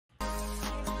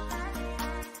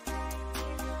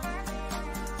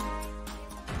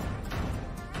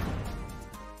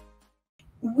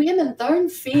women don't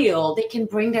feel they can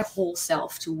bring their whole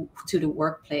self to the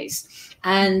workplace.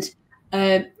 And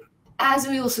as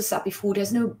we also said before,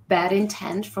 there's no bad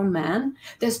intent from men.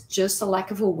 There's just a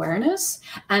lack of awareness.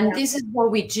 And this is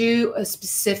what we do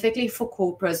specifically for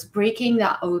corporates, breaking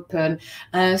that open,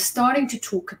 starting to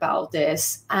talk about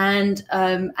this, and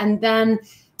then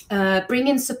bring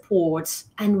in support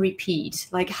and repeat.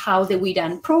 Like, how do we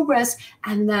then progress,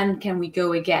 and then can we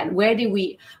go again? Where do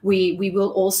we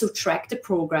will also track the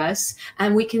progress,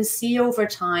 and we can see over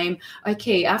time,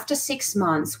 okay, after 6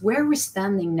 months, where are we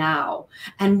standing now,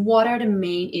 and what are the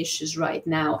main issues right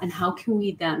now, and how can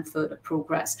we then further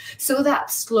progress? So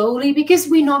that slowly, because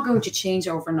we're not going to change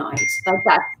overnight, like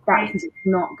that is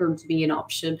not going to be an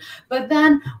option, but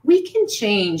then we can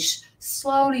change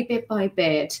slowly, bit by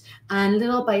bit, and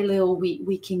little by little,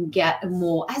 we can get a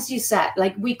more, as you said,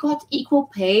 like, we got equal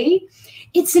pay.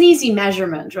 It's an easy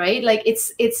measurement, right? Like,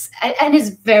 it's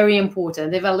very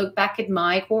important. If I look back at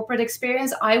my corporate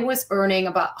experience, I was earning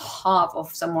about half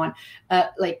of someone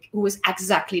like who was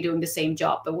exactly doing the same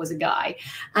job but was a guy,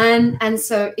 and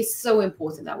so it's so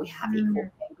important that we have equal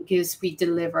pay, because we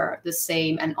deliver the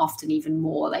same and often even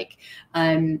more. Like,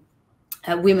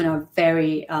 women are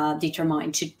very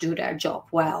determined to do their job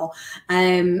well,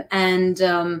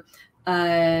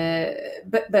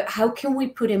 but how can we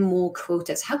put in more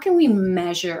quotas? How can we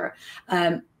measure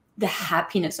the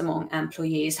happiness among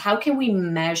employees? How can we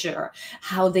measure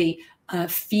how they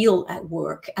feel at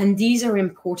work? And these are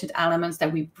important elements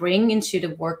that we bring into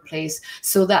the workplace,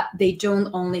 so that they don't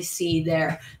only see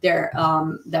their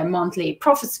monthly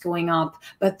profits going up,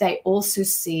 but they also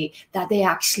see that they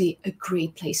actually a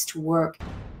great place to work.